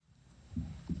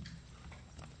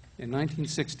In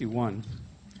 1961,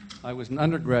 I was an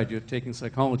undergraduate taking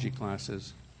psychology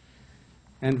classes,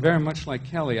 and very much like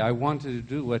Kelly, I wanted to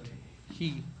do what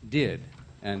he did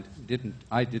and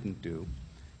I didn't do,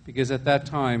 because at that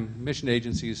time, mission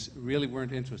agencies really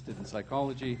weren't interested in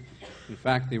psychology. In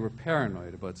fact, they were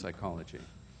paranoid about psychology.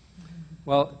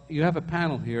 Well, you have a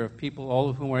panel here of people, all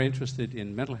of whom are interested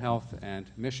in mental health and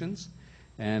missions,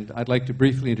 and I'd like to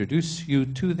briefly introduce you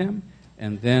to them,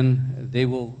 and then they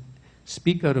will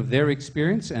speak out of their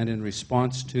experience and in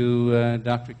response to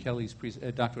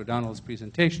Dr. O'Donnell's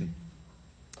presentation.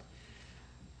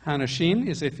 Hannah Sheen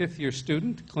is a fifth-year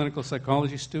student, clinical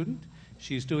psychology student.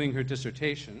 She's doing her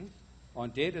dissertation on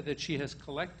data that she has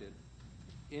collected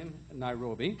in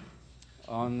Nairobi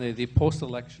on the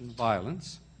post-election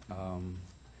violence.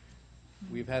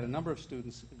 We've had a number of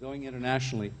students going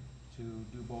internationally to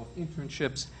do both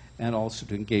internships and also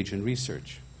to engage in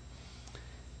research.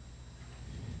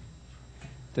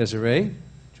 Desiree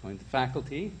joined the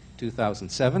faculty in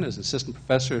 2007 as assistant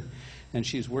professor, and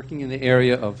she's working in the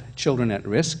area of children at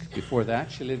risk. Before that,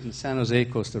 she lived in San Jose,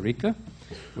 Costa Rica,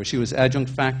 where she was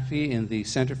adjunct faculty in the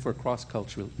Center for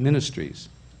Cross-Cultural Ministries.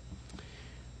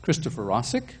 Christopher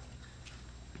Rossick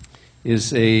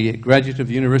is a graduate of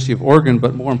the University of Oregon,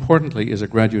 but more importantly is a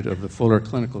graduate of the Fuller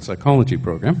Clinical Psychology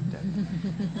Program.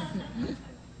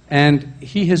 And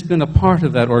he has been a part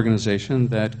of that organization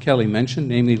that Kelly mentioned,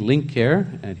 namely Link Care,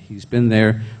 and he's been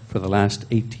there for the last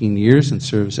 18 years and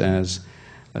serves as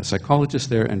a psychologist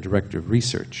there and director of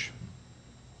research.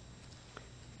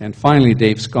 And finally,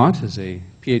 Dave Scott is a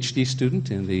PhD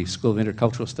student in the School of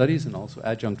Intercultural Studies and also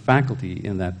adjunct faculty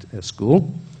in that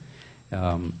school.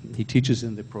 He teaches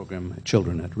in the program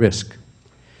Children at Risk.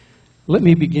 Let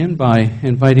me begin by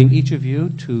inviting each of you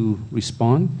to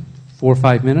respond, 4 or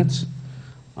 5 minutes.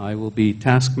 I will be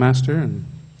taskmaster and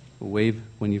wave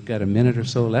when you've got a minute or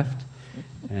so left,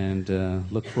 and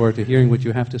look forward to hearing what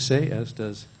you have to say, as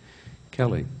does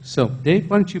Kelly. So, Dave,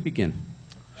 why don't you begin?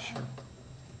 Sure.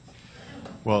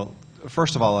 Well,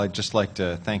 first of all, I'd just like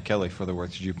to thank Kelly for the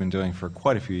work that you've been doing for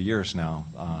quite a few years now.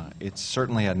 It's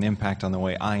certainly had an impact on the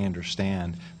way I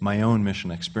understand my own mission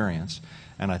experience,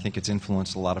 and I think it's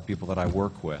influenced a lot of people that I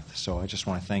work with. So I just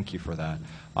want to thank you for that.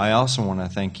 I also want to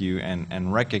thank you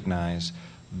and recognize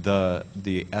the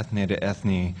ethne to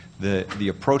ethne, the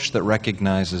approach that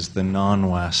recognizes the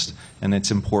non-West, and it's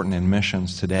important in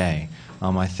missions today.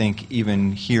 I think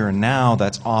even here and now,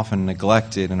 that's often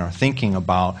neglected in our thinking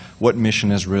about what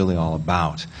mission is really all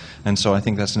about. And so I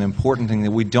think that's an important thing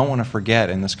that we don't want to forget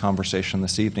in this conversation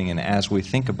this evening. And as we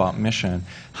think about mission,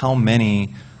 how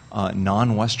many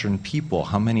non-Western people,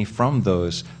 how many from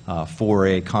those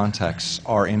 4A contexts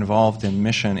are involved in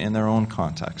mission in their own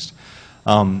context.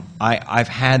 I've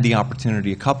had the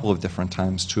opportunity a couple of different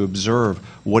times to observe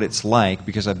what it's like,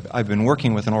 because I've been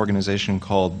working with an organization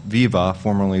called Viva,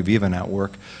 formerly Viva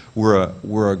Network.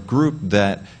 We're a group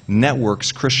that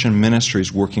networks Christian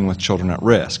ministries working with children at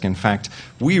risk. In fact,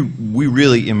 we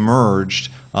really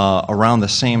emerged around the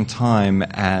same time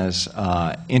as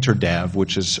Interdev,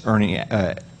 which is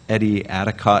Eddie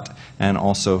Adicott and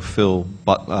also Phil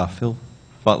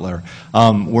Butler,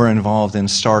 were involved in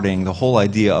starting the whole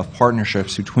idea of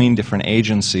partnerships between different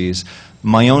agencies.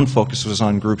 My own focus was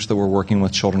on groups that were working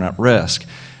with children at risk.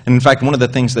 And in fact, one of the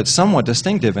things that's somewhat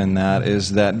distinctive in that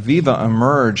is that Viva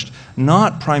emerged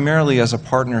not primarily as a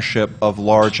partnership of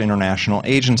large international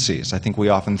agencies. I think we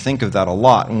often think of that a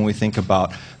lot when we think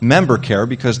about member care,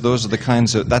 because that's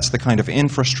the kind of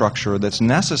infrastructure that's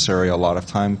necessary a lot of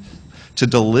time to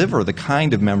deliver the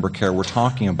kind of member care we're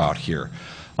talking about here.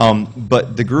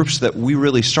 But the groups that we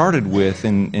really started with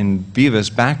in Viva's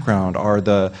background are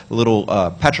the little,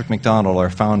 Patrick McDonald,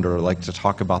 our founder, liked to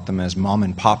talk about them as mom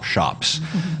and pop shops.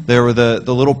 They were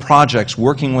the little projects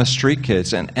working with street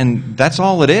kids, and that's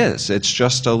all it is. It's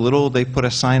just a little, they put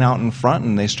a sign out in front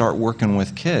and they start working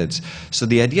with kids. So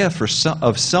the idea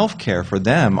of self-care for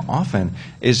them often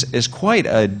is quite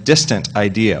a distant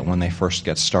idea when they first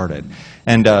get started.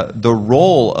 And the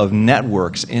role of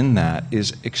networks in that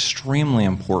is extremely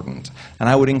important. And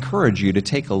I would encourage you to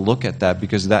take a look at that,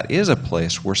 because that is a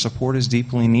place where support is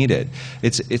deeply needed.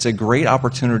 It's a great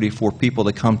opportunity for people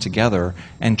to come together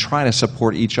and try to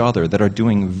support each other that are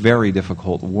doing very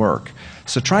difficult work.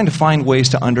 So trying to find ways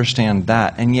to understand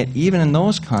that, and yet even in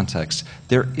those contexts,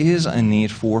 there is a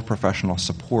need for professional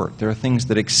support. There are things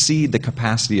that exceed the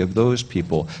capacity of those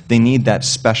people. They need that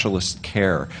specialist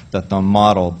care that the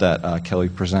model that Kelly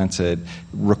presented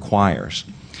requires.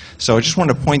 So I just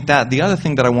wanted to point that. The other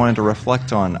thing that I wanted to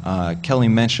reflect on, Kelly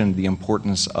mentioned the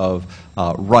importance of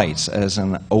rights as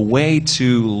a way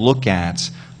to look at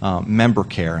member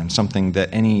care, and something that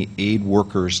any aid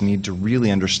workers need to really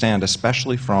understand,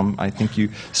 especially from, I think you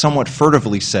somewhat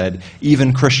furtively said,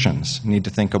 even Christians need to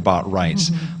think about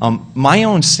rights. My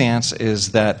own stance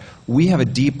is that we have a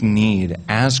deep need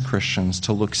as Christians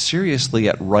to look seriously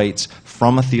at rights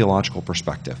from a theological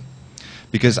perspective.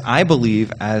 Because I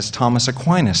believe, as Thomas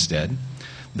Aquinas did,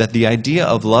 that the idea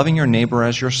of loving your neighbor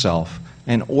as yourself,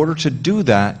 in order to do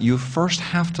that, you first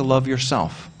have to love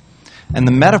yourself. And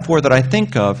the metaphor that I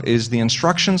think of is the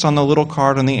instructions on the little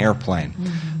card on the airplane.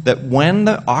 That when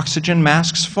the oxygen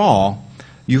masks fall,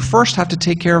 you first have to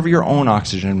take care of your own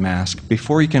oxygen mask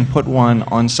before you can put one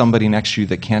on somebody next to you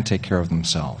that can't take care of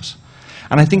themselves.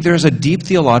 And I think there's a deep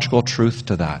theological truth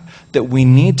to that, that we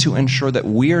need to ensure that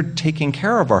we are taking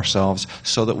care of ourselves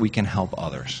so that we can help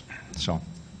others. So,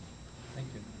 Thank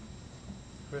you.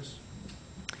 Chris?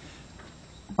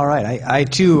 All right. I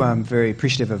too am very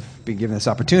appreciative of being given this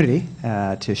opportunity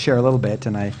to share a little bit,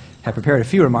 and I have prepared a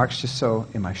few remarks just so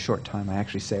in my short time I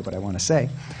actually say what I want to say.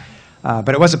 But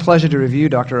it was a pleasure to review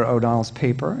Dr. O'Donnell's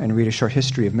paper and read a short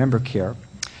history of member care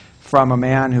from a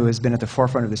man who has been at the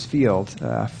forefront of this field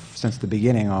since the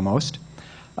beginning almost.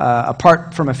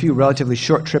 Apart from a few relatively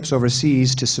short trips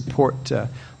overseas to support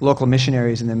local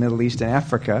missionaries in the Middle East and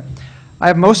Africa, I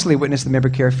have mostly witnessed the member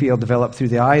care field develop through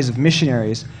the eyes of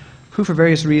missionaries who, for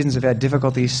various reasons, have had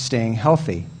difficulties staying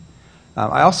healthy.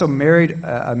 I also married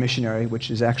a missionary,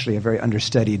 which is actually a very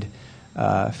understudied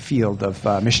field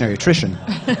of missionary attrition.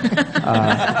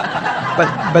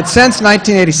 But since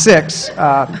 1986,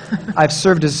 I've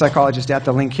served as a psychologist at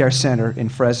the Link Care Center in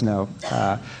Fresno,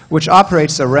 which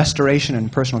operates a restoration and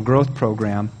personal growth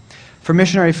program for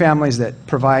missionary families that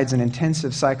provides an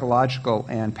intensive psychological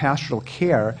and pastoral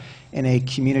care in a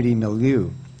community milieu.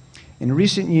 In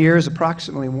recent years,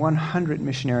 approximately 100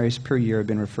 missionaries per year have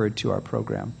been referred to our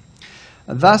program.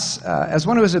 Thus, as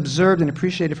one who has observed and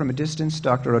appreciated from a distance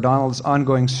Dr. O'Donnell's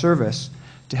ongoing service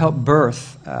to help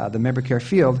birth the member care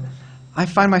field, I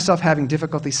find myself having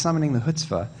difficulty summoning the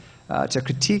chutzpah to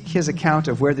critique his account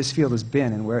of where this field has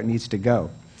been and where it needs to go.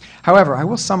 However, I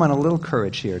will summon a little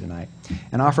courage here tonight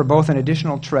and offer both an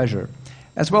additional treasure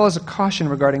as well as a caution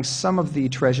regarding some of the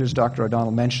treasures Dr.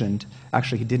 O'Donnell mentioned.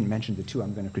 Actually, he didn't mention the two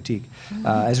I'm going to critique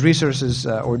as resources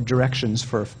or directions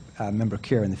for member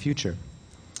care in the future.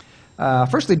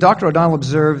 Firstly, Dr. O'Donnell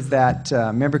observed that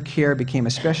member care became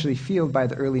a specialty field by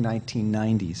the early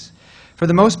 1990s. For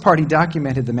the most part, he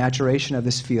documented the maturation of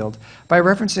this field by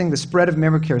referencing the spread of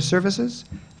member care services,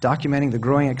 documenting the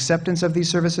growing acceptance of these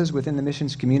services within the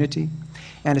missions community,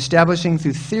 and establishing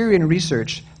through theory and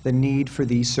research the need for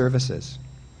these services.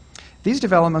 These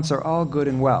developments are all good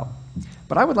and well,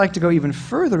 but I would like to go even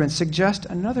further and suggest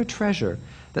another treasure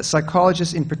that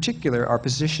psychologists in particular are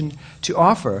positioned to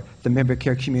offer the member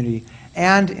care community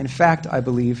and, in fact, I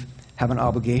believe, have an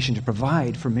obligation to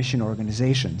provide for mission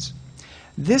organizations.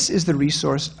 This is the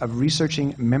resource of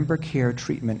researching member care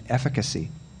treatment efficacy.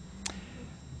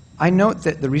 I note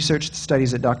that the research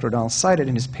studies that Dr. O'Donnell cited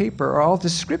in his paper are all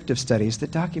descriptive studies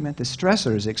that document the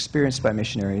stressors experienced by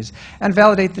missionaries and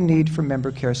validate the need for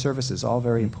member care services, all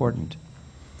very important.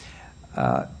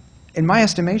 In my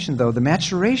estimation, though, the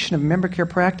maturation of member care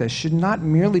practice should not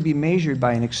merely be measured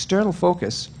by an external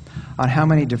focus on how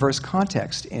many diverse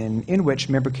contexts in which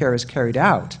member care is carried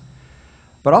out,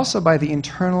 but also by the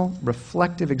internal,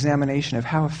 reflective examination of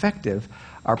how effective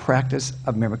our practice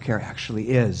of member care actually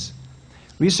is.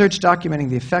 Research documenting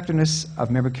the effectiveness of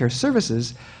member care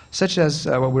services, such as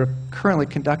what we're currently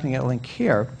conducting at Link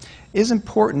Care, is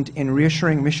important in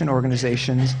reassuring mission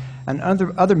organizations and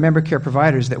other member care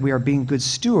providers that we are being good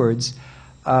stewards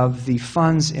of the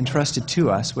funds entrusted to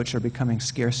us, which are becoming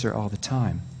scarcer all the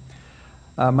time.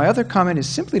 My other comment is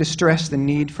simply to stress the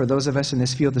need for those of us in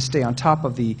this field to stay on top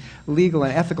of the legal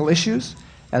and ethical issues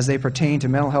as they pertain to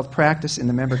mental health practice in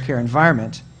the member care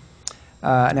environment.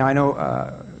 Now, I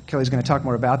know Kelly's going to talk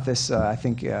more about this, I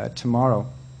think, tomorrow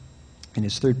in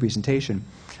his third presentation.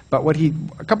 But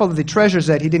a couple of the treasures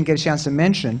that he didn't get a chance to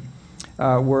mention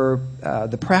were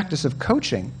the practice of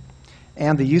coaching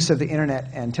and the use of the internet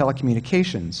and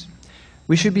telecommunications.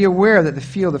 We should be aware that the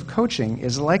field of coaching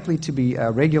is likely to be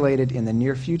regulated in the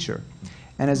near future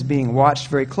and is being watched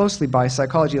very closely by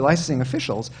psychology licensing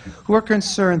officials who are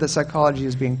concerned that psychology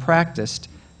is being practiced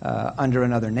under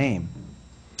another name.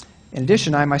 In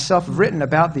addition, I myself have written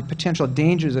about the potential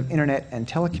dangers of internet and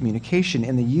telecommunication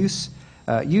in the use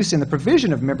in the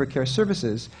provision of member care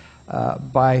services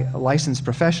by licensed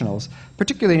professionals,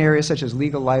 particularly in areas such as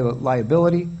legal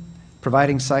liability,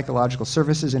 providing psychological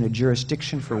services in a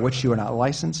jurisdiction for which you are not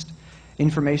licensed,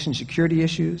 information security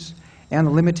issues, and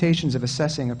the limitations of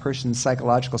assessing a person's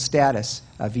psychological status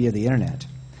via the internet.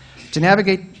 To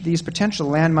navigate these potential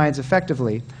landmines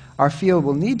effectively, our field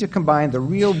will need to combine the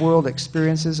real-world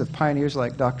experiences of pioneers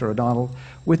like Dr. O'Donnell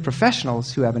with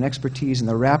professionals who have an expertise in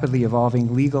the rapidly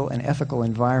evolving legal and ethical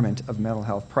environment of mental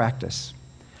health practice.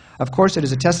 Of course, it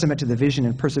is a testament to the vision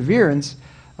and perseverance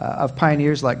of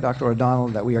pioneers like Dr. O'Donnell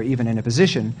that we are even in a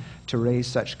position to raise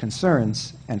such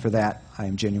concerns, and for that, I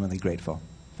am genuinely grateful.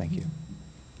 Thank you.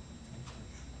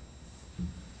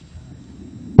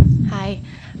 Hi.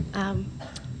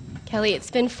 Kelly,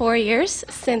 it's been 4 years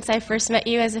since I first met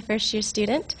you as a first-year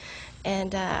student,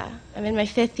 and I'm in my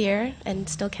 5th year and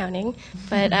still counting,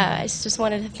 but I just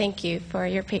wanted to thank you for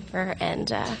your paper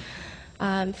and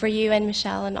for you and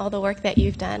Michelle and all the work that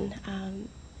you've done.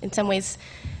 In some ways,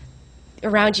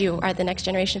 around you are the next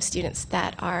generation of students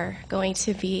that are going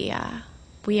to be,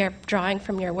 we are drawing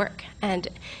from your work, and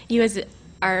you as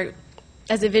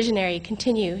a visionary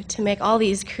continue to make all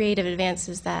these creative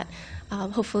advances that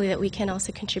hopefully that we can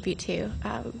also contribute to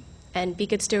and be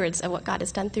good stewards of what God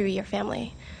has done through your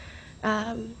family.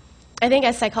 I think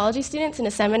as psychology students in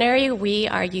a seminary, we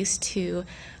are used to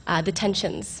the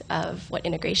tensions of what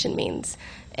integration means.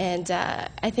 And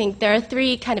I think there are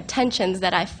 3 kind of tensions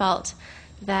that I felt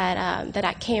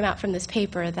that came out from this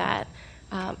paper that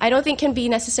I don't think can be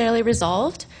necessarily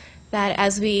resolved. That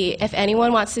if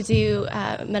anyone wants to do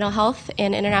mental health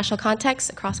in international contexts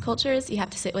across cultures, you have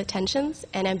to sit with tensions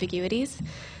and ambiguities.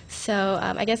 So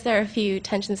I guess there are a few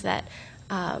tensions that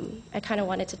I kind of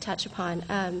wanted to touch upon.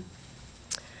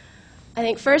 I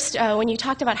think first, when you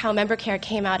talked about how member care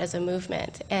came out as a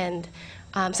movement, and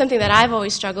something that I've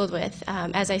always struggled with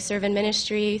as I serve in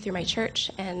ministry through my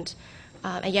church, and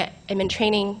yet I'm in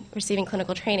training, receiving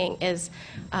clinical training, is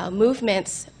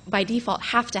movements by default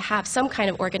have to have some kind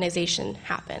of organization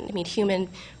happen. I mean, human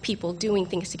people doing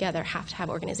things together have to have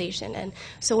organization. And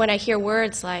so when I hear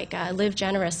words like live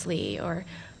generously or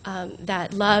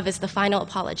that love is the final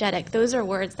apologetic, those are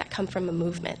words that come from a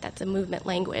movement. That's a movement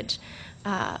language.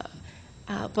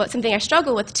 But something I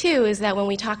struggle with, too, is that when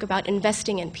we talk about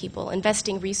investing in people,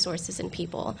 investing resources in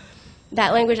people,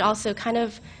 that language also kind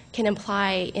of can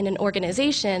imply in an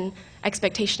organization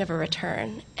expectation of a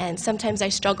return. And sometimes I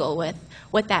struggle with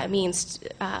what that means,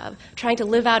 trying to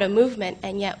live out a movement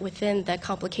and yet within the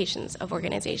complications of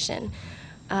organization.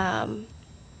 I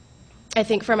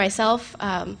think for myself,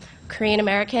 Korean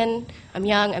American, I'm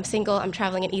young, I'm single, I'm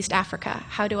traveling in East Africa.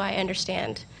 How do I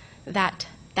understand that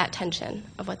tension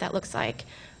of what that looks like?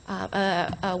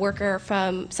 A worker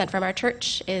sent from our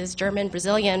church is German,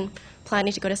 Brazilian,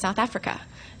 planning to go to South Africa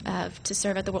to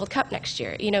serve at the World Cup next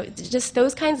year. You know, just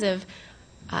those kinds of,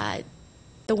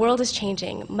 the world is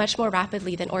changing much more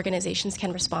rapidly than organizations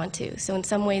can respond to. So in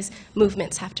some ways,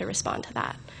 movements have to respond to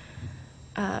that.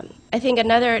 I think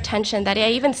another tension that I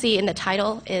even see in the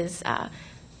title is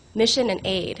mission and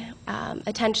aid.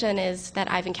 A tension is that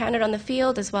I've encountered on the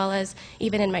field as well as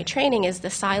even in my training is the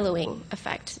siloing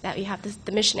effect, that we have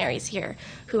the missionaries here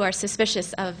who are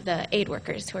suspicious of the aid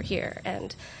workers who are here,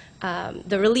 and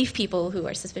the relief people who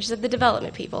are suspicious of the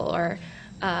development people, or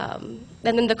and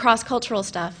then the cross-cultural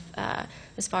stuff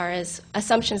as far as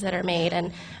assumptions that are made.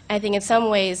 And I think in some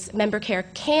ways member care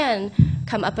can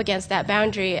come up against that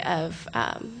boundary of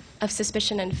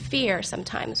suspicion and fear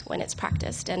sometimes when it's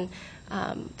practiced. And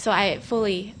so I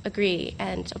fully agree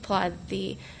and applaud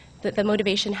that the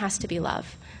motivation has to be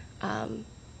love.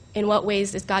 In what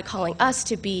ways is God calling us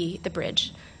to be the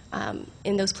bridge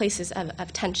in those places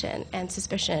of tension and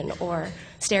suspicion or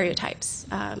stereotypes,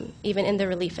 even in the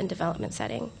relief and development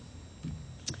setting?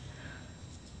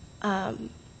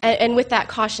 And with that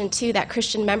caution, too, that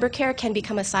Christian member care can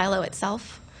become a silo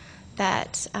itself,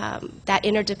 that that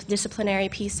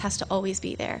interdisciplinary piece has to always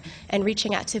be there, and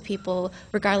reaching out to people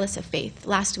regardless of faith.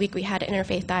 Last week we had an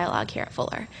interfaith dialogue here at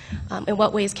Fuller. In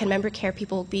what ways can member care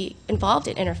people be involved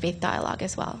in interfaith dialogue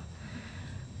as well?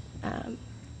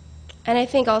 And I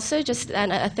think also just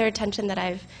a third tension that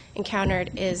I've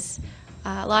encountered is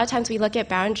a lot of times we look at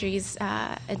boundaries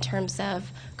in terms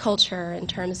of culture, in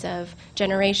terms of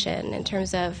generation, in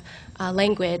terms of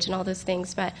language and all those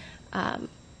things, but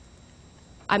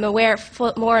I'm aware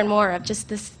more and more of just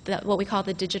what we call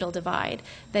the digital divide,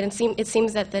 that it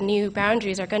seems that the new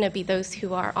boundaries are going to be those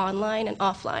who are online and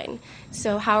offline.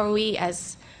 So how are we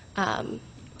as,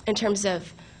 in terms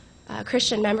of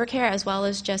Christian member care as well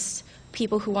as just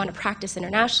people who want to practice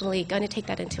internationally, going to take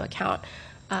that into account?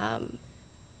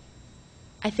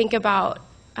 I think about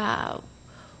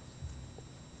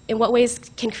in what ways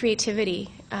can creativity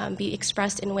be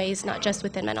expressed in ways not just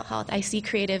within mental health. I see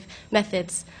creative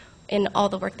methods in all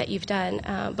the work that you've done,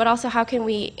 but also how can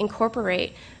we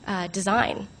incorporate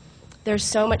design? There's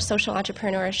so much social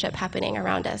entrepreneurship happening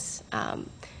around us.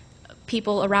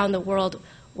 people around the world,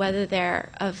 whether they're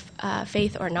of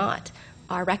faith or not,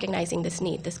 are recognizing this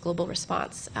need, this global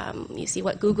response. You see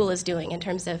what Google is doing in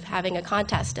terms of having a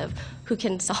contest of who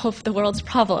can solve the world's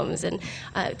problems, and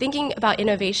thinking about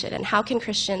innovation and how can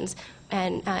Christians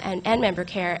and member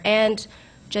care and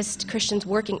just Christians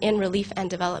working in relief and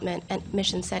development and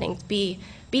mission settings be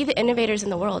the innovators in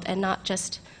the world and not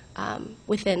just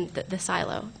within the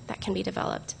silo that can be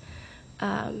developed.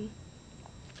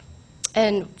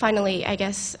 And finally, I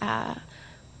guess,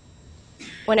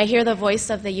 when I hear the voice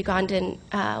of the Ugandan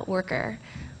worker,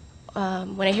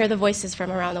 when I hear the voices from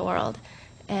around the world,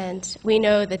 and we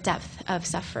know the depth of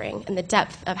suffering and the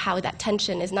depth of how that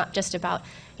tension is not just about,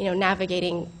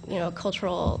 navigating,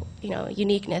 cultural,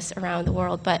 uniqueness around the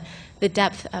world, but the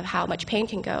depth of how much pain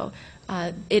can go,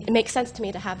 it makes sense to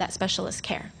me to have that specialist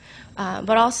care.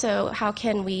 But also, how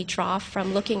can we draw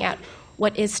from looking at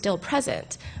what is still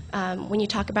present? When you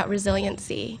talk about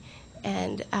resiliency,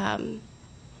 and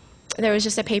there was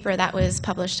just a paper that was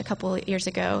published a couple years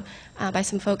ago by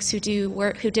some folks who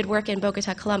did work in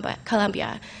Bogota,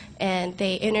 Colombia, and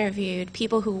they interviewed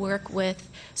people who work with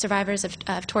survivors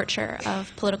of torture,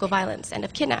 of political violence, and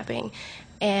of kidnapping,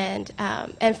 and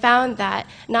found that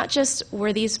not just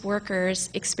were these workers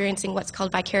experiencing what's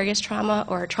called vicarious trauma,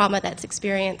 or trauma that's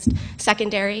experienced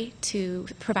secondary to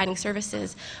providing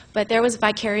services, but there was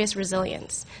vicarious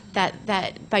resilience,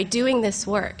 that by doing this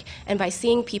work and by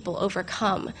seeing people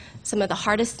overcome some of the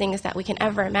hardest things that we can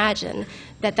ever imagine,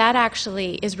 that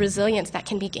actually is resilience that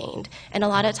can be gained. And a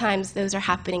lot of times those are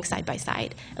happening side by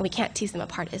side, and we can't tease them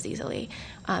apart as easily.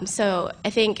 So I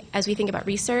think as we think about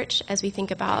research, as we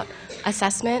think about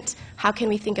assessment, how can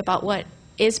we think about what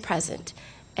is present?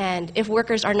 And if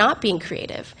workers are not being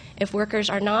creative, if workers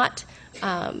are not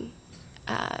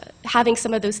having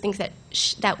some of those things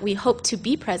that we hope to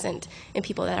be present in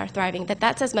people that are thriving,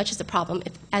 that's as much as a problem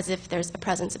as if there's a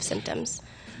presence of symptoms.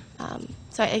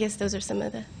 So I guess those are some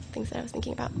of the things that I was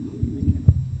thinking about.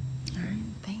 All right,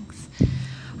 thanks.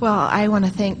 Well, I want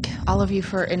to thank all of you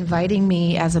for inviting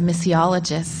me as a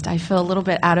missiologist. I feel a little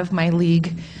bit out of my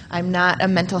league. I'm not a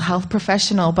mental health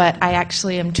professional, but I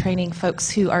actually am training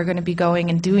folks who are going to be going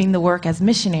and doing the work as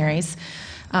missionaries,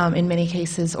 in many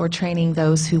cases, or training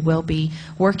those who will be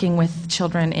working with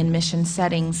children in mission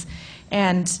settings.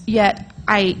 And yet,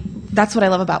 that's what I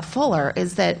love about Fuller,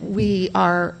 is that we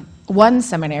are one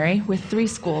seminary with 3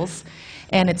 schools,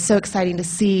 and it's so exciting to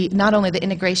see not only the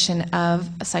integration of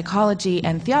psychology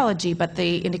and theology, but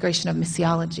the integration of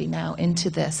missiology now into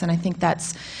this. And I think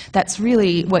that's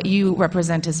really what you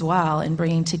represent as well in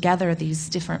bringing together these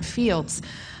different fields.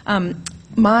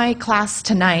 My class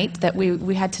tonight, that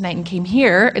we had tonight and came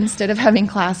here instead of having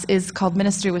class, is called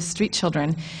Ministry with Street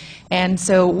Children. And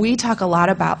so we talk a lot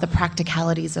about the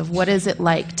practicalities of what is it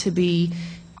like to be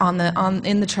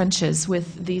in the trenches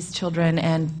with these children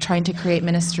and trying to create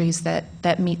ministries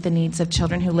that meet the needs of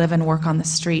children who live and work on the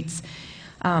streets.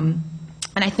 And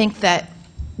I think that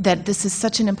this is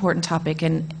such an important topic,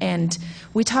 and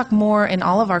we talk more in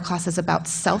all of our classes about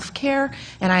self-care,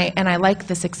 and I like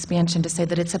this expansion to say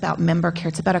that it's about member care.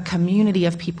 It's about a community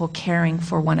of people caring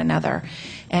for one another.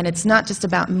 And it's not just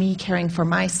about me caring for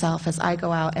myself as I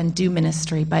go out and do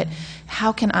ministry, but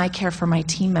how can I care for my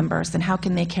team members, and how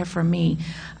can they care for me?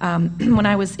 When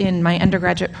I was in my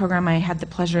undergraduate program, I had the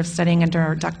pleasure of studying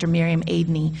under Dr. Miriam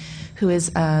Aidney, who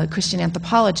is a Christian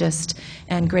anthropologist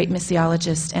and great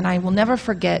missiologist. And I will never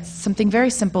forget something very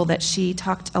simple that she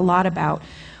talked a lot about.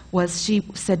 Was she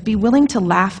said, be willing to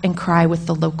laugh and cry with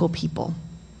the local people.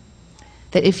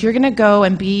 That if you're going to go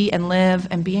and be and live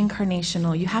and be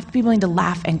incarnational, you have to be willing to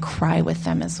laugh and cry with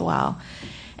them as well.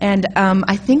 And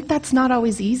I think that's not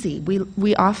always easy.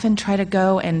 We often try to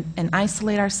go and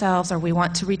isolate ourselves, or we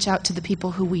want to reach out to the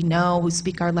people who we know, who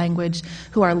speak our language,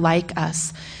 who are like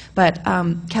us. But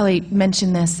Kelly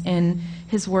mentioned this in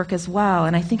his work as well,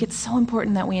 and I think it's so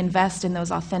important that we invest in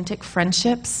those authentic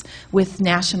friendships with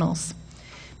nationals.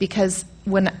 Because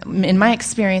in my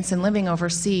experience in living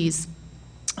overseas,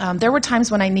 there were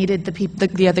times when I needed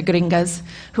the other gringas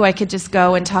who I could just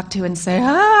go and talk to and say,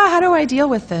 how do I deal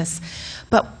with this?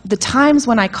 But the times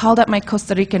when I called up my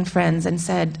Costa Rican friends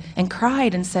and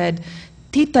cried and said,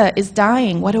 Tita is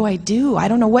dying, what do? I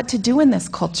don't know what to do in this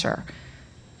culture.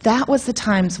 That was the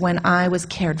times when I was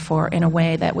cared for in a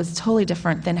way that was totally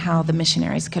different than how the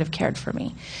missionaries could have cared for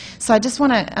me. So I just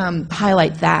want to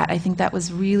highlight that. I think that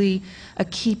was really a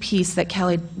key piece that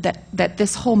Kelly, that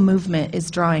this whole movement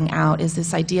is drawing out, is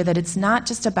this idea that it's not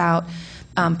just about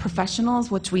professionals,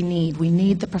 which we need. We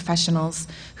need the professionals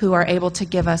who are able to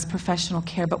give us professional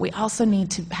care, but we also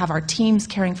need to have our teams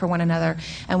caring for one another,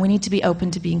 and we need to be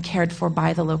open to being cared for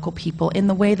by the local people in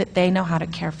the way that they know how to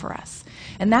care for us.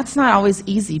 And that's not always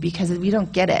easy because we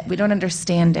don't get it. We don't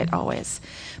understand it always.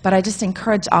 But I just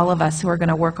encourage all of us who are going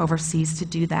to work overseas to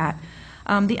do that.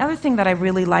 The other thing that I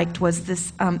really liked was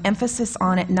this emphasis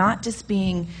on it not just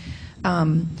being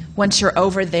once you're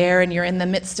over there and you're in the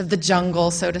midst of the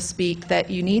jungle, so to speak, that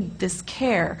you need this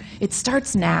care. It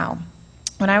starts now.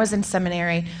 When I was in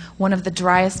seminary, one of the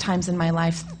driest times in my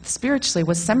life spiritually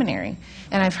was seminary.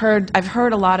 And I've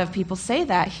heard a lot of people say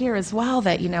that here as well,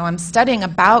 that, I'm studying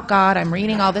about God, I'm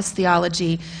reading all this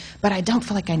theology, but I don't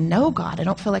feel like I know God. I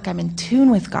don't feel like I'm in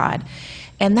tune with God.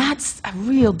 And that's a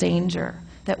real danger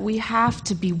that we have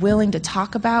to be willing to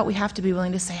talk about. We have to be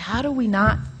willing to say, how do we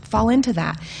not fall into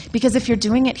that? Because if you're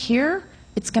doing it here,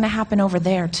 it's going to happen over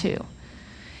there too.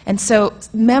 And so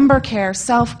member care,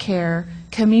 self-care,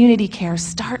 community care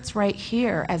starts right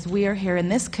here as we are here in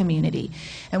this community.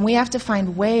 And we have to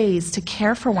find ways to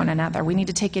care for one another. We need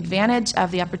to take advantage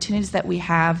of the opportunities that we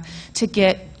have to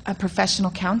get a professional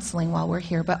counseling while we're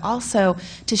here, but also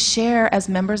to share as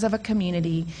members of a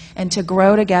community and to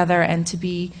grow together and to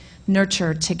be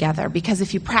nurtured together. Because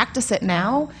if you practice it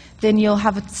now, then you'll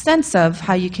have a sense of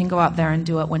how you can go out there and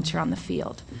do it once you're on the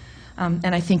field.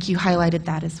 And I think you highlighted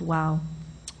that as well.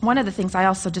 One of the things I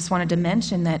also just wanted to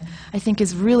mention that I think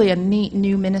is really a neat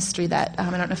new ministry that I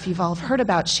don't know if you've all heard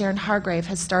about. Sharon Hargrave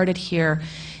has started here.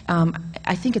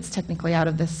 I think it's technically out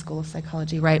of this School of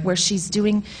Psychology, right, where she's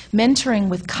doing mentoring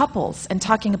with couples and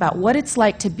talking about what it's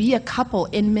like to be a couple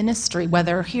in ministry,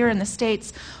 whether here in the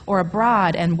States or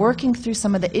abroad, and working through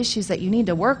some of the issues that you need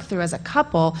to work through as a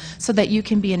couple so that you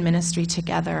can be in ministry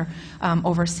together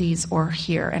overseas or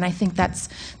here. And I think that's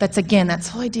again, that's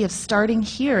the whole idea of starting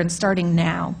here and starting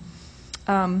now.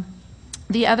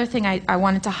 The other thing I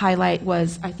wanted to highlight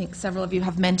was, I think several of you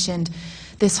have mentioned,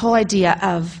 this whole idea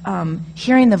of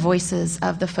hearing the voices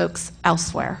of the folks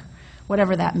elsewhere,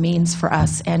 whatever that means for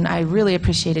us. And I really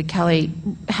appreciated Kelly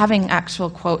having actual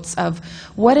quotes of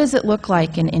what does it look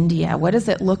like in India, what does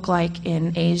it look like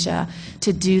in Asia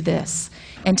to do this,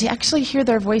 and to actually hear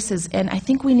their voices. And I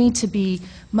think we need to be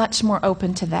much more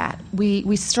open to that.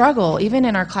 We struggle, even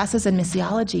in our classes in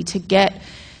missiology, to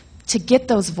get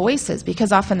those voices,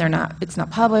 because often it's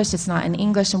not published, it's not in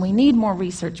English, and we need more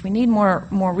research, we need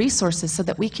more resources so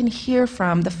that we can hear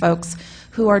from the folks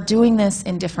who are doing this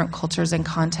in different cultures and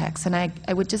contexts. And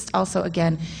I would just also,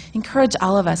 again, encourage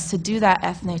all of us to do that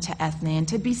ethne to ethne and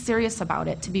to be serious about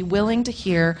it, to be willing to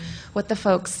hear what the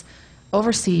folks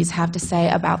overseas have to say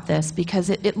about this, because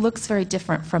it looks very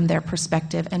different from their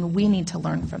perspective, and we need to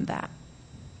learn from that.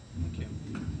 Thank you.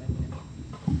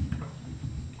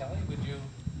 Kelly, would you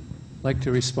like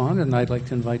to respond? And I'd like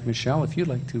to invite Michelle, if you'd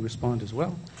like to respond as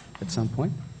well at some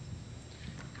point.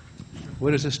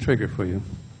 What does this trigger for you?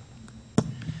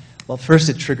 Well, first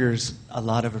it triggers a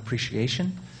lot of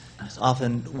appreciation.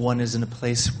 Often one is in a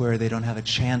place where they don't have a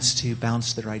chance to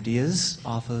bounce their ideas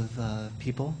off of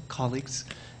people, colleagues,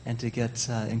 and to get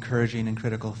encouraging and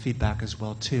critical feedback as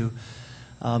well, too.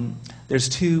 There's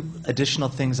two additional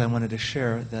things I wanted to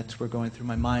share that were going through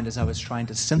my mind as I was trying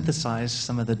to synthesize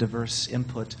some of the diverse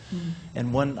input.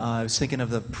 And one, I was thinking of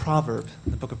the proverb,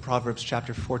 the book of Proverbs,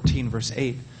 chapter 14, verse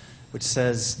 8, which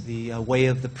says, the way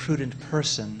of the prudent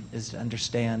person is to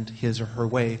understand his or her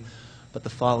way, but the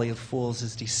folly of fools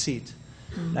is deceit.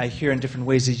 I hear in different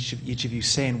ways each of you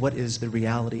saying, what is the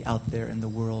reality out there in the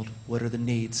world? What are the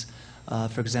needs?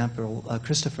 For example,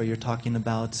 Christopher, we're talking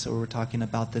about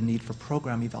the need for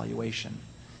program evaluation.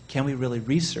 Can we really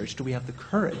research? Do we have the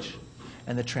courage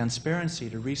and the transparency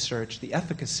to research the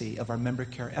efficacy of our member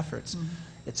care efforts?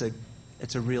 It's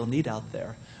a real need out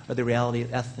there. Or the reality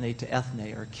of ethne to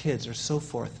ethne, or kids, or so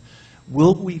forth.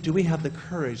 Do we have the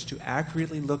courage to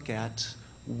accurately look at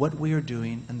what we are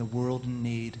doing and the world in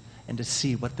need, and to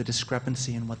see what the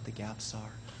discrepancy and what the gaps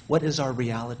are? What is our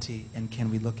reality, and can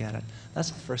we look at it?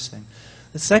 That's the first thing.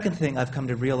 The second thing I've come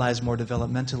to realize more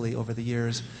developmentally over the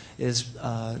years is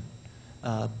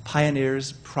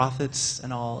pioneers, prophets,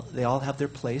 and all, they all have their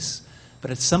place,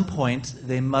 but at some point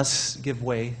they must give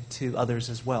way to others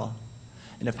as well.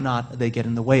 And if not, they get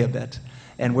in the way a bit.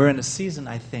 And we're in a season,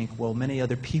 I think, where many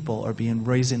other people are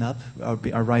rising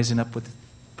up with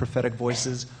prophetic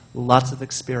voices, lots of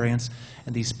experience,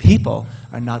 and these people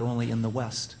are not only in the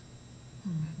West,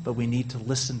 but we need to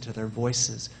listen to their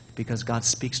voices because God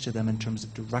speaks to them in terms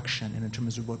of direction and in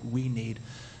terms of what we need.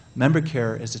 member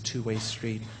care is a two-way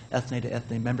street. Ethne to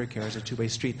ethne member care is a two-way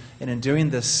street. And in doing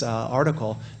this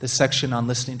article, this section on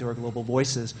listening to our global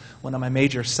voices, one of my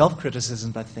major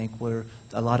self-criticisms, I think, were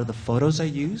a lot of the photos I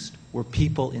used were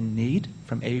people in need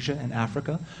from Asia and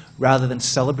Africa, rather than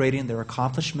celebrating their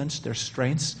accomplishments, their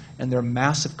strengths, and their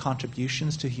massive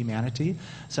contributions to humanity.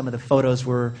 Some of the photos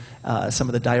were some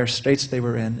of the dire straits they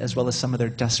were in, as well as some of their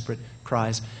desperate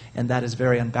cries. And that is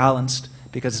very unbalanced,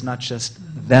 because it's not just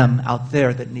them out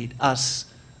there that need us,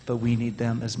 but we need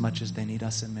them as much as they need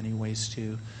us in many ways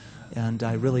too. And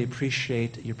I really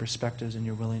appreciate your perspectives and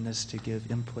your willingness to give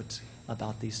input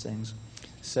about these things.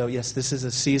 So yes, this is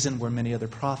a season where many other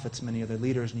prophets, many other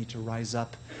leaders need to rise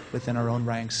up within our own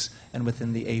ranks and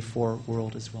within the A4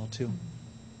 world as well too.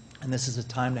 And this is a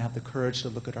time to have the courage to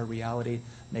look at our reality,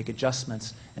 make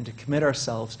adjustments, and to commit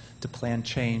ourselves to plan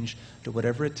change, to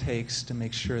whatever it takes to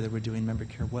make sure that we're doing member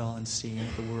care well and seeing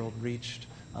the world reached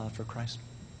for Christ.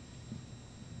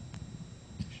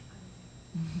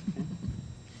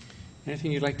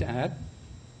 Anything you'd like to add?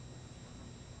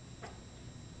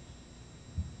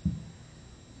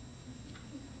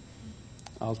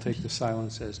 I'll take the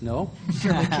silence as no.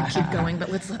 Sure, we can keep going, but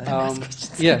let's let them ask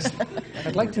questions. Yes.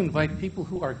 I'd like to invite people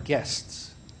who are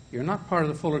guests. You're not part of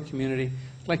the Fuller community.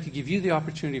 I'd like to give you the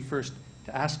opportunity first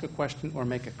to ask a question or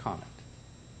make a comment.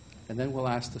 And then we'll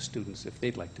ask the students if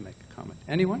they'd like to make a comment.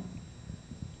 Anyone?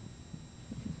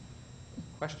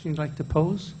 Question you'd like to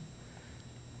pose?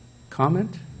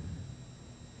 Comment?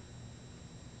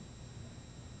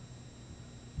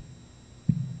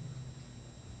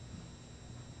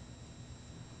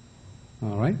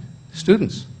 All right.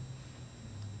 Students.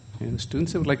 And the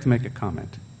students that would like to make a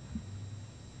comment.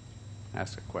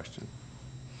 Ask a question.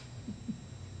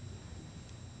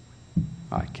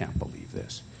 I can't believe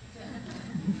this.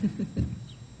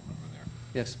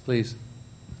 Yes, please.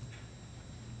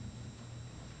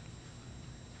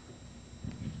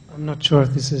 I'm not sure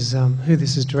if this is who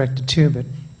this is directed to, but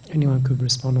anyone could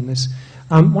respond on this.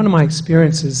 One of my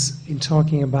experiences in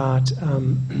talking about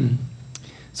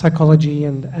psychology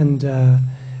and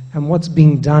what's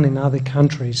being done in other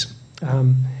countries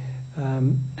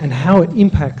and how it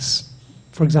impacts,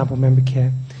 for example, member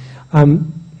care.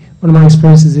 One of my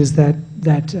experiences is that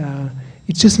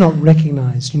it's just not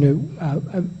recognized.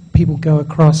 People go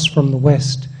across from the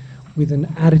West with an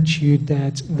attitude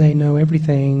that they know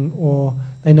everything or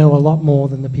they know a lot more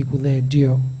than the people there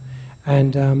do.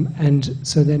 And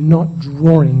so they're not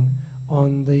drawing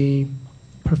on the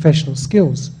professional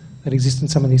skills that exist in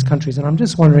some of these countries. And I'm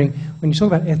just wondering, when you talk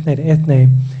about ethne to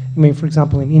ethne, I mean, for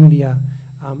example, in India,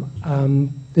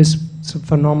 there's some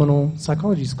phenomenal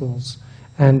psychology schools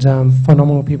and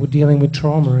phenomenal people dealing with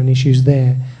trauma and issues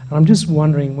there. And I'm just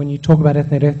wondering, when you talk about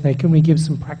ethne to ethne, can we give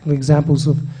some practical examples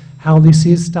of how this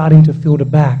is starting to filter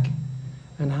back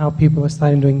and how people are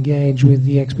starting to engage with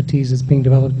the expertise that's being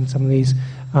developed in some of these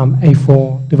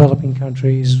A4 developing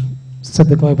countries,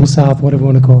 the global south, whatever you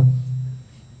want to call it?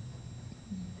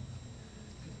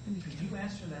 Could you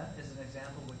answer that as an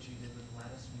example, what you did with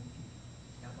Gladys?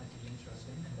 That might be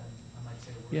interesting, and then I might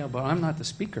say a word. Yeah, but I'm not the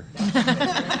speaker.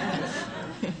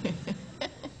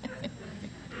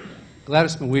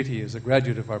 Gladys Mwiti is a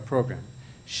graduate of our program.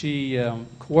 She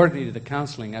coordinated the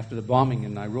counseling after the bombing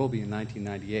in Nairobi in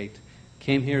 1998,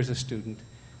 came here as a student.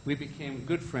 We became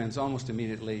good friends almost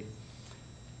immediately.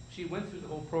 She went through the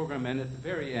whole program, and at the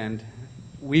very end,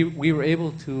 we were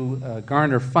able to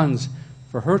garner funds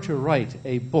for her to write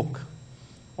a book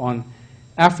on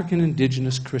African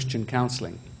indigenous Christian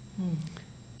counseling.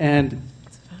 And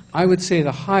I would say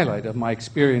the highlight of my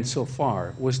experience so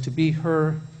far was to be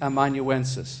her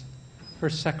amanuensis, her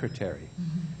secretary.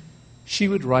 She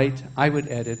would write, I would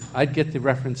edit, I'd get the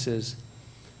references.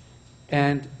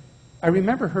 And I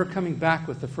remember her coming back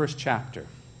with the first chapter.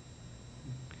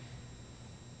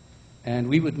 And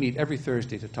we would meet every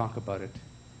Thursday to talk about it.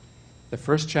 The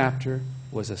first chapter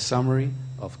was a summary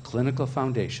of clinical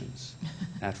foundations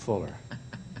at Fuller.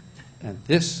 And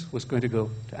this was going to go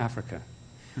to Africa.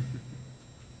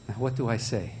 Now, what do I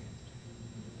say?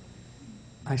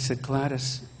 I said,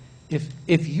 Gladys,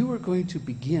 if you were going to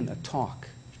begin a talk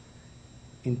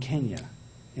in Kenya,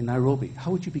 in Nairobi,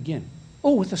 how would you begin?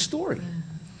 Oh, with a story.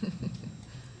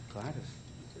 Gladys,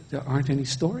 there aren't any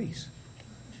stories.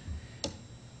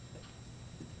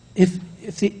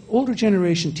 If the older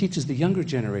generation teaches the younger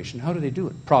generation, how do they do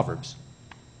it? Proverbs.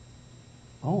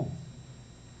 Oh,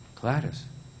 Gladys,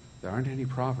 there aren't any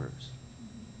proverbs.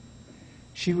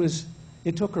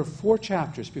 It took her 4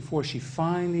 chapters before she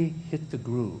finally hit the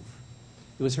groove.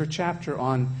 It was her chapter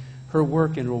on her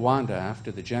work in Rwanda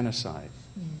after the genocide.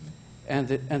 And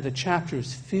the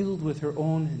chapters filled with her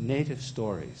own native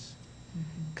stories.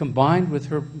 combined with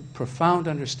her profound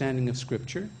understanding of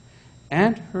Scripture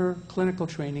and her clinical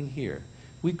training here.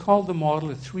 We call the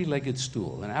model a three-legged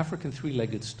stool, an African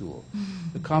three-legged stool,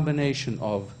 the combination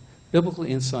of biblical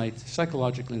insight,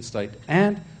 psychological insight,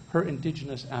 and her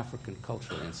indigenous African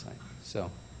cultural insight. So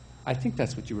I think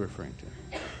that's what you're referring to.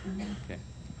 Okay.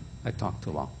 I talked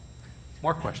too long.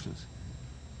 More questions?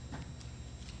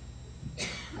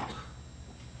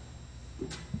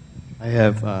 I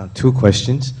have two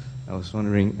questions. I was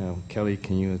wondering, Kelly,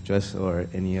 can you address, or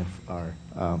any of our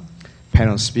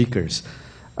panel speakers,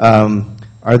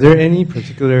 are there any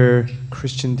particular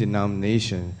Christian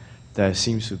denomination that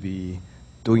seems to be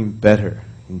doing better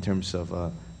in terms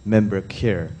of member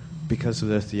care because of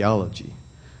their theology?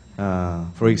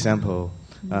 For example,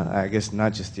 I guess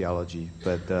not just theology,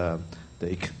 but the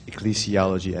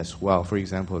ecclesiology as well. For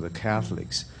example, the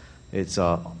Catholics, it's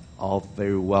all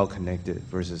very well connected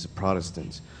versus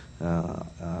Protestants.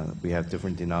 We have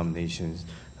different denominations.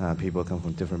 People come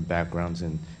from different backgrounds,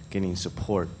 and getting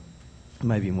support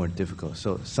might be more difficult.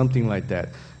 So something like that.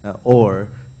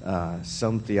 Or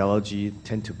some theology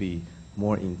tend to be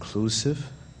more inclusive.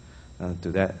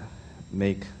 Do that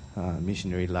make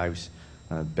missionary lives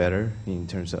better in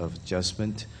terms of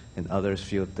adjustment? And others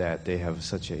feel that they have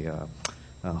such a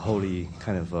holy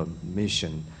kind of a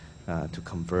mission to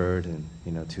convert and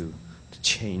to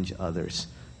change others,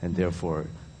 and therefore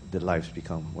the lives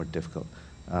become more difficult.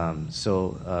 That's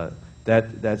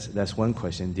one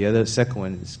question. The second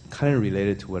one is kind of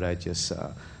related to what I just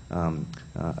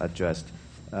addressed.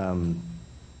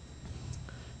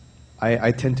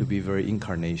 I tend to be very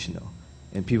incarnational,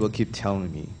 and people keep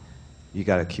telling me, you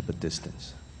got to keep a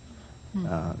distance.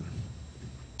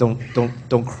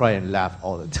 Don't cry and laugh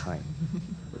all the time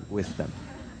with them.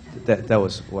 That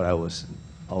was what I was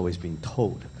always being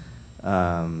told.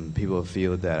 People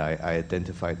feel that I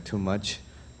identify too much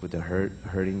with the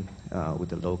hurting, with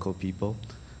the local people.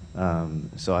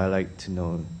 So I like to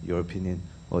know your opinion,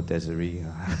 or Desiree.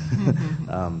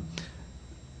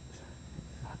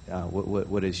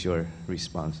 What is your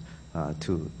response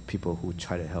to people who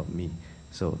try to help me?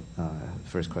 So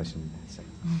first question.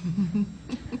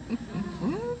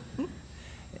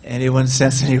 Anyone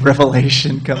sense any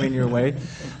revelation coming your way?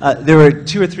 There were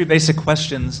two or three basic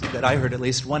questions that I heard, at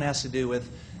least. One has to do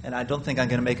with, and I don't think I'm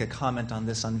going to make a comment on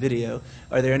this on video,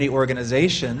 are there any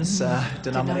organizations,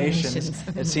 denominations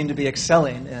that seem to be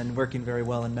excelling and working very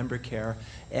well in member care?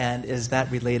 And is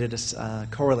that related, a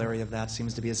corollary of that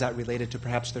seems to be, is that related to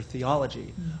perhaps their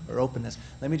theology or openness?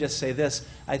 Let me just say this.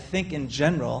 I think in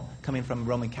general, coming from a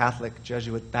Roman Catholic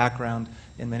Jesuit background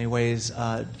in many ways,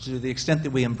 to the extent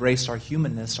that we embrace our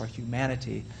humanness, our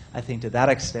humanity, I think to that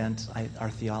extent our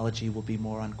theology will be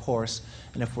more on course.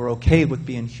 And if we're okay with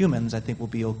being humans, I think we'll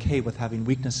be okay with having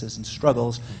weaknesses and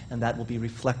struggles, and that will be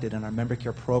reflected in our member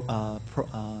care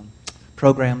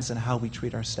programs and how we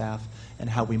treat our staff and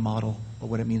how we model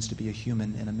what it means to be a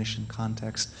human in a mission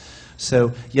context.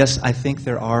 So yes, I think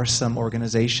there are some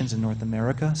organizations in North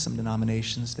America, some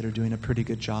denominations that are doing a pretty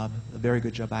good job, a very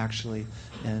good job actually,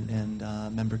 in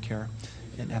member care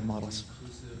and have models.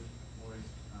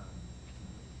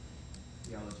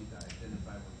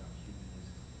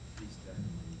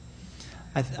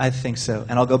 I think so.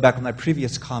 And I'll go back to my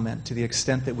previous comment. To the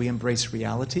extent that we embrace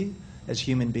reality as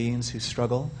human beings who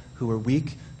struggle, who are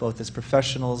weak, both as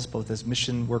professionals, both as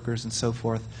mission workers and so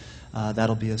forth,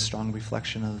 that'll be a strong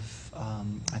reflection of,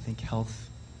 I think, health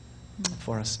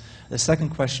for us. The second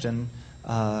question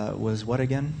was what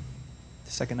again?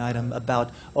 The second item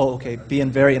about, being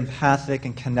very empathic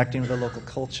and connecting with the local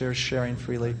culture, sharing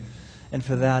freely. And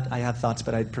for that, I have thoughts,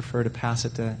 but I'd prefer to pass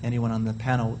it to anyone on the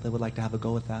panel that would like to have a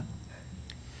go at that.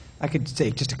 I could say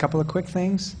just a couple of quick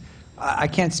things. I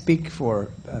can't speak for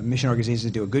mission organizations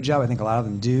that do a good job. I think a lot of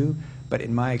them do. But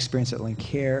in my experience at Link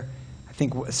Care, I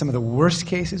think some of the worst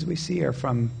cases we see are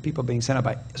from people being sent out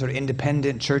by sort of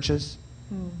independent churches.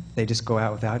 They just go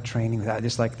out without training,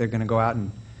 just like they're going to go out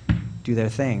and do their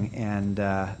thing. And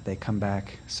they come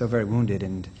back so very wounded.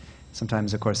 And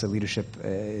sometimes, of course, the leadership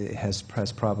has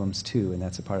problems too, and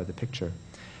that's a part of the picture.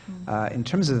 In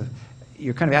terms of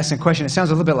you're kind of asking a question. It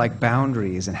sounds a little bit like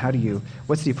boundaries and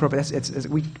what's the appropriate.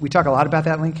 We talk a lot about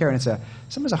that, Link Care, and it's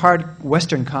sometimes a hard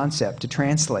Western concept to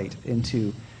translate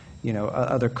into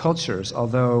other cultures.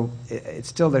 Although there's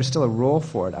still a role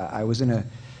for it.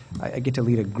 I get to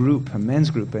lead a men's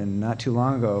group, and not too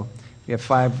long ago we have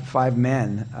five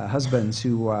men, husbands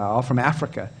who are all from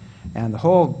Africa, and the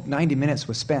whole 90 minutes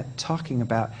was spent talking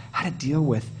about how to deal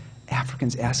with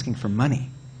Africans asking for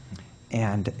money.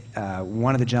 And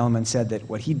one of the gentlemen said that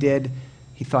what he did,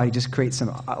 he thought he'd just create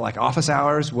some like office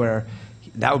hours where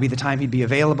that would be the time he'd be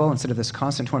available instead of this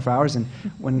constant 24 hours. And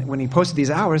when he posted these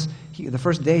hours, the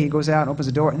first day he goes out and opens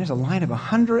the door, and there's a line of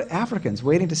 100 Africans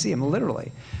waiting to see him,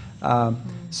 literally.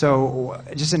 So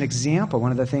just an example,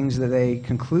 one of the things that they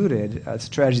concluded, a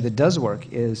strategy that does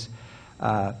work, is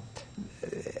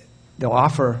they'll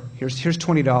offer, here's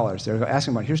 $20. They're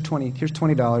asking about, here's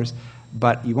 $20,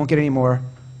 but you won't get any more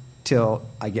till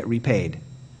I get repaid.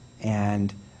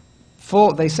 And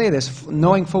they say this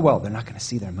knowing full well they're not going to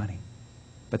see their money.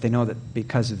 But they know that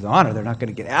because of the honor, they're not going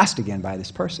to get asked again by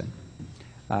this person.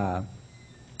 They're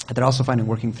also finding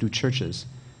working through churches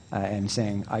and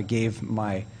saying, I gave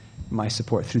my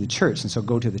support through the church, and so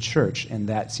go to the church, and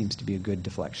that seems to be a good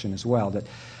deflection as well.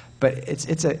 But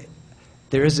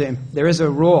there is a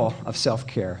role of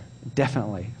self-care,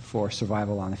 definitely, for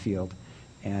survival on the field,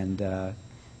 and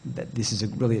that this is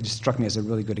it just struck me as a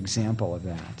really good example of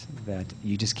that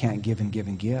you just can't give and give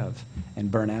and give and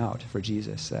burn out for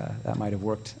Jesus. That might have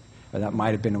worked, or that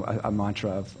might have been a mantra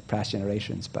of past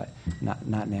generations, but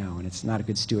not now, and it's not a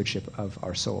good stewardship of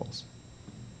our souls.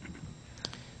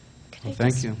 Could I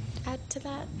Thank just you. add to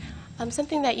that?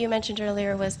 Something that you mentioned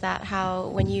earlier was that how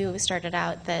when you started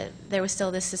out that there was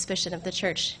still this suspicion of the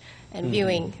church and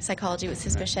viewing psychology with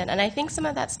suspicion. And I think some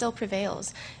of that still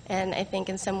prevails. And I think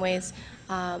in some ways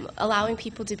allowing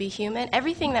people to be human,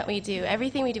 everything we do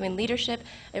in leadership,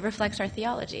 it reflects our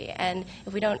theology. And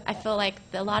if we don't, I feel like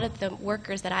a lot of the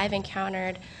workers that I've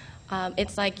encountered,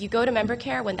 it's like you go to member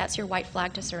care when that's your white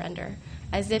flag to surrender,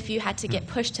 as if you had to get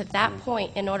pushed to that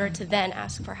point in order to then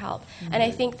ask for help. And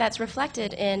I think that's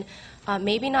reflected in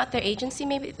maybe not their agency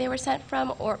maybe they were sent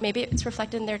from, or maybe it's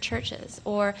reflected in their churches,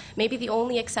 or maybe the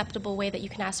only acceptable way that you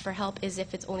can ask for help is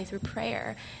if it's only through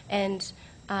prayer. And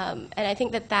I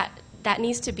think that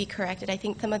needs to be corrected. I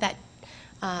think some of that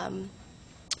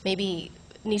maybe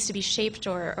needs to be shaped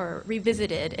or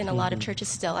revisited in a lot of churches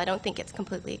still. I don't think it's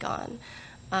completely gone.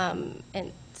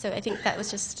 And so I think that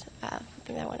was just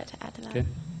something that I wanted to add to that. Okay,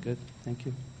 good. Thank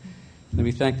you. Let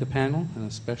me thank the panel, and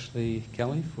especially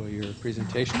Kelly, for your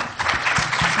presentation.